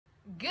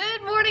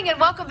Good morning and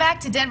welcome back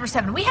to Denver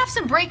 7. We have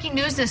some breaking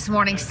news this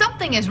morning.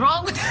 Something is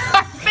wrong with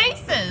our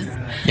faces.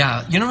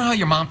 Yeah, you know how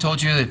your mom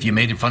told you if you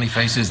made funny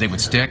faces, they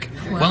would stick?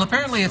 Well,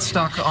 apparently it's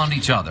stuck on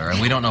each other, and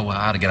we don't know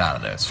how to get out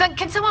of this. So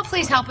can someone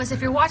please help us? If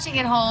you're watching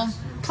at home,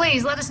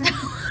 please let us know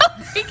what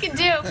we can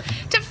do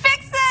to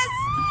fix this.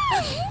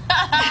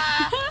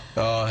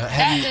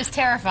 That is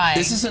terrifying.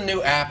 This is a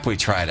new app we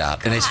tried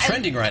out, and it's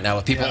trending right now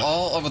with people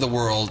all over the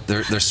world.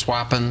 They're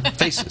swapping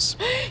faces.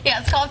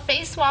 Yeah, it's called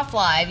Face Swap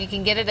Live. You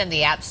can get it in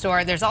the App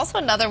Store. There's also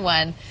another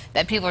one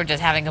that people are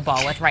just having a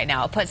ball with right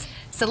now. It puts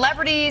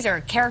celebrities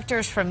or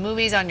characters from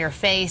movies on your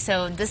face.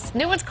 So this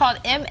new one's called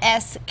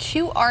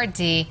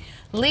MSQRD.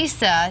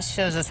 Lisa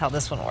shows us how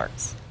this one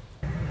works.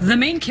 The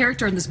main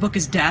character in this book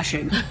is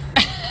dashing.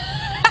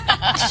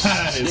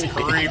 That is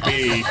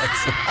creepy.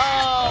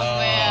 Oh,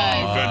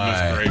 man. Oh,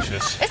 goodness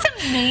gracious.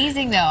 It's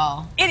amazing,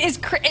 though. It is,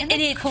 and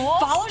it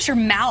follows your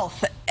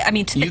mouth. I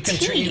mean, to the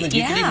T. You can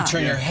even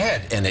turn your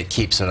head, and it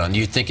keeps it on.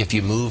 You'd think if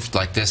you moved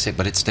like this,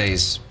 but it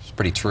stays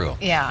pretty true.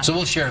 Yeah. So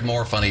we'll share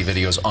more funny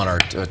videos on our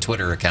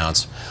Twitter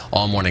accounts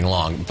all morning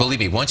long. Believe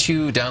me, once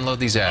you download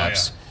these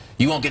apps,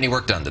 you won't get any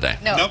work done today.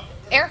 No. Nope.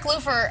 Eric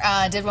Lufer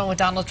did one with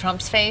Donald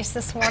Trump's face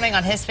this morning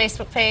on his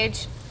Facebook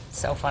page.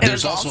 So funny.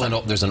 There's also an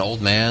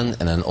old man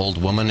and an old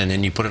woman, and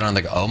then you put it on.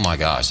 They go, oh my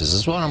gosh, is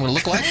this what I'm going to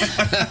look like?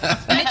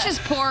 Mitch's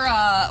poor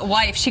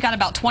wife, she got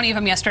about 20 of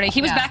them yesterday.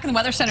 He was back in the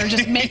weather center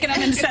just making them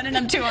and sending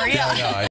them to her. Yeah.